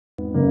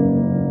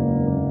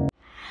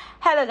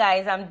Hello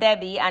guys, I'm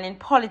Debbie, and in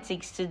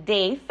politics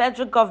today,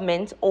 federal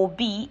government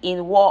OB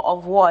in war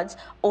of words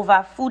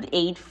over food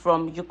aid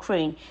from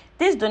Ukraine.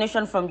 This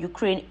donation from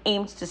Ukraine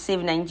aims to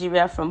save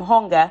Nigeria from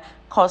hunger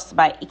caused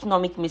by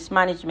economic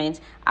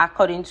mismanagement,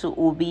 according to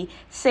OB,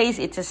 says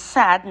it is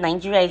sad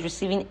Nigeria is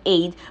receiving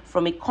aid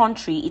from a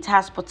country it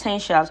has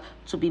potentials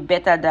to be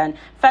better than.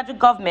 Federal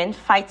government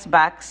fights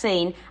back,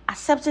 saying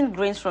accepting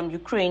grains from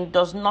Ukraine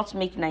does not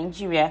make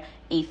Nigeria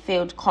a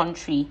failed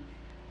country.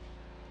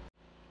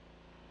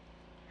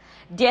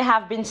 There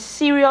have been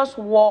serious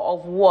war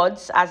of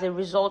words as a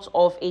result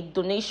of a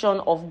donation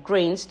of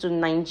grains to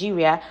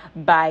Nigeria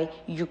by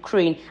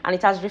Ukraine, and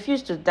it has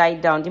refused to die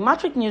down. The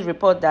Matrix News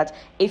report that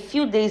a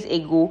few days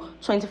ago,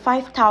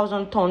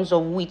 25,000 tons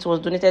of wheat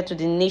was donated to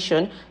the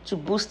nation to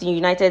boost the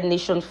United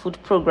Nations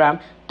Food Program,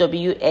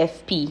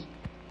 WFP.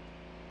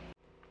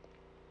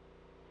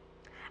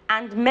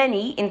 And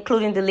many,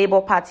 including the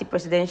Labour Party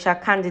presidential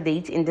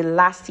candidate in the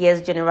last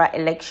year's general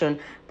election,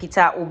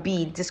 Peter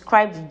Obi,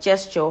 described the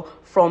gesture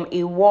from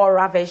a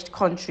war-ravaged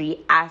country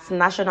as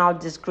national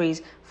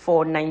disgrace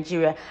for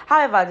Nigeria.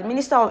 However, the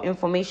Minister of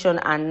Information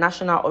and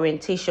National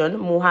Orientation,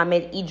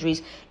 Mohammed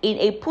Idris, in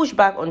a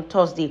pushback on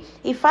Thursday,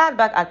 he fired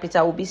back at Peter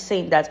Obi,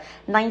 saying that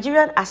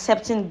Nigerian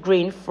accepting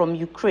grain from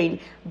Ukraine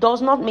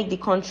does not make the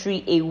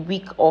country a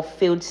weak or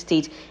failed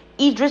state.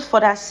 Idris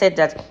further said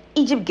that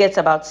Egypt gets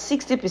about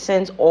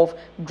 60% of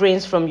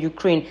grains from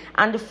Ukraine,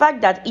 and the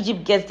fact that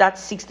Egypt gets that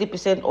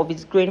 60% of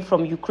its grain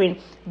from Ukraine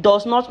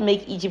does not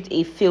make Egypt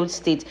a failed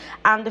state,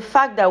 and the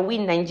fact that we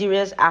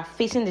Nigerians are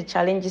facing the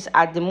challenges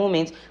at the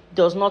moment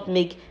does not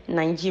make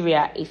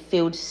Nigeria a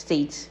failed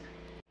state.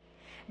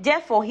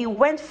 Therefore, he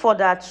went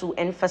further to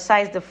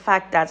emphasize the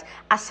fact that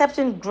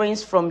accepting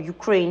grains from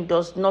Ukraine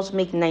does not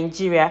make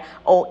Nigeria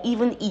or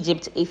even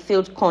Egypt a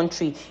failed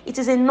country. It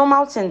is a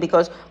normal thing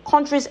because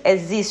countries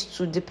exist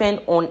to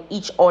depend on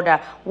each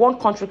other. One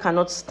country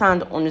cannot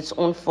stand on its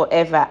own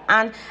forever.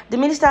 And the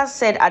minister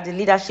said at the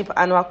Leadership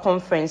Annual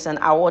Conference and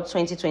Award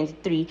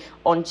 2023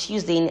 on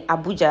Tuesday in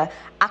Abuja,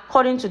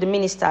 according to the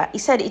minister, he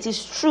said it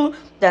is true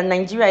that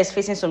Nigeria is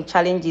facing some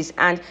challenges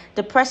and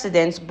the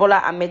president, Bola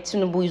Ahmed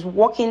Tinubu, is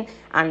working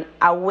and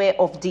aware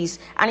of this,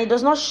 and he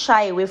does not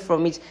shy away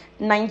from it.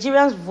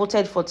 Nigerians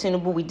voted for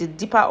Tinubu with the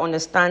deeper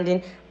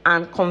understanding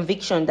and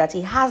conviction that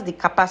he has the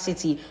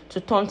capacity to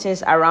turn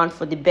things around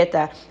for the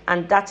better,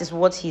 and that is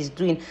what he's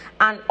doing.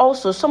 And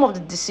also, some of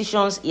the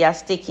decisions he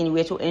has taken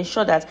were to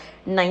ensure that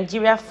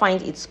Nigeria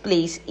finds its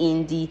place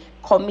in the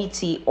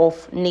Committee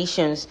of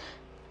Nations.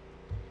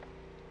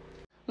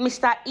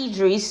 Mr.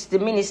 Idris, the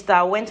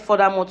minister, went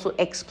furthermore to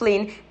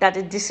explain that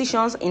the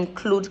decisions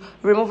include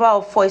removal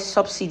of fuel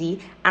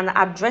subsidy and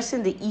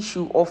addressing the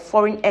issue of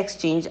foreign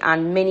exchange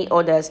and many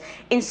others.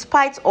 In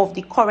spite of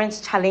the current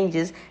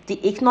challenges,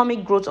 the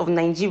economic growth of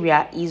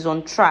Nigeria is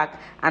on track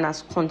and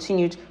has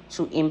continued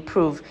to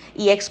improve.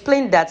 He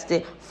explained that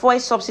the fuel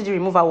subsidy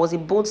removal was a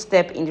bold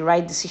step in the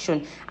right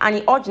decision, and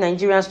he urged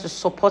Nigerians to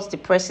support the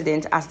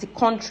president as the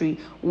country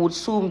would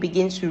soon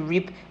begin to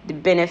reap the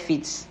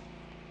benefits.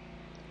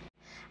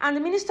 And the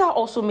minister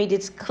also made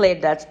it clear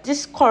that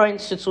this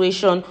current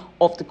situation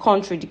of the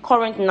country, the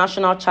current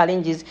national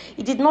challenges,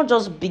 it did not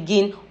just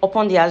begin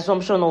upon the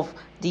assumption of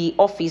the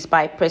office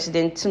by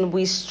President Tinubu.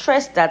 He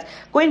stressed that,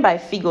 going by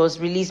figures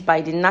released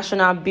by the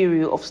National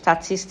Bureau of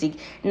Statistics,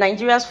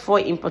 Nigeria's fuel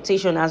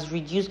importation has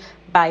reduced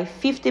by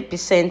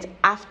 50%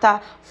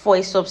 after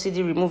fuel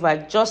subsidy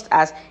removal, just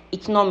as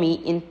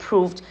economy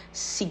improved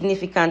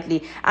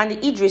significantly. And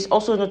Idris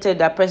also noted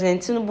that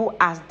President Tinubu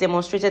has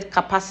demonstrated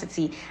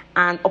capacity,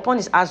 and upon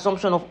his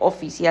assumption of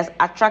office, he has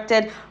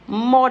attracted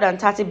more than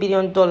 $30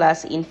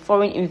 billion in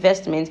foreign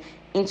investment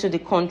into the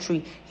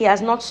country. He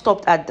has not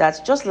stopped at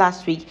that. Just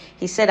last week,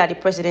 he said that the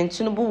President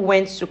Tinubu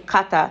went to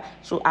Qatar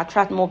to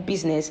attract more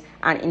business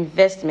and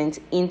investment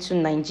into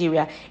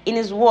Nigeria. In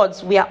his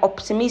words, we are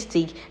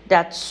optimistic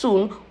that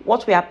soon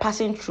what we are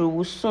passing through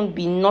will soon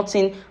be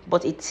nothing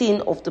but a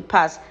thing of the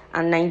past,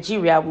 and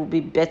Nigeria will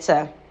be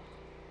better.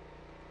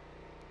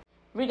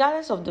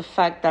 Regardless of the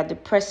fact that the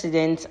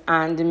president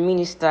and the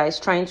minister is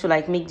trying to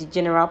make the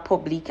general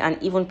public and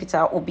even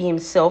Peter Obi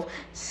himself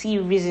see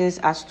reasons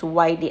as to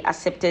why they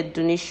accepted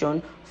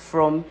donation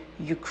from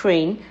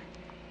Ukraine,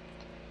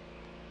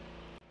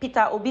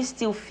 Peter Obi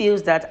still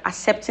feels that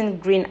accepting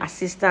grain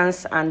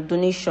assistance and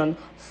donation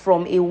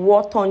from a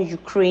war-torn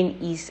Ukraine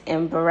is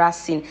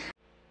embarrassing.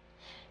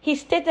 He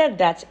stated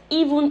that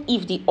even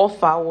if the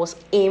offer was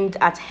aimed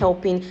at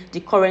helping the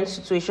current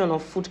situation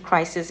of food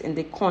crisis in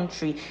the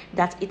country,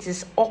 that it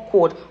is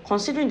awkward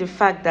considering the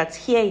fact that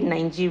here in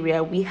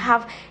Nigeria we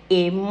have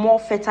a more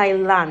fertile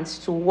land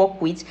to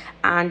work with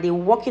and a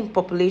working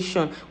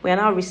population. We are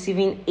now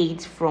receiving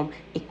aid from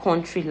a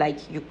country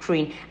like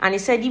Ukraine. And he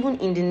said even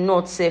in the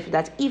north,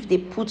 that if they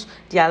put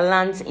their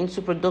lands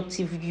into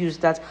productive use,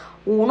 that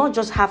we will not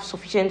just have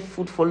sufficient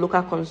food for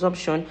local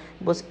consumption,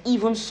 but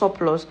even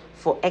surplus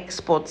for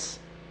exports.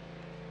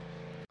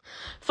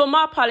 For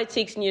more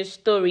politics news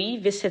story,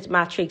 visit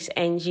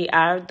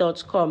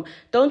matrixngr.com.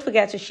 Don't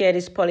forget to share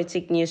this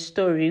politics news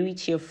story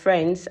with your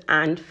friends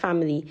and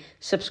family.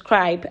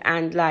 Subscribe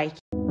and like.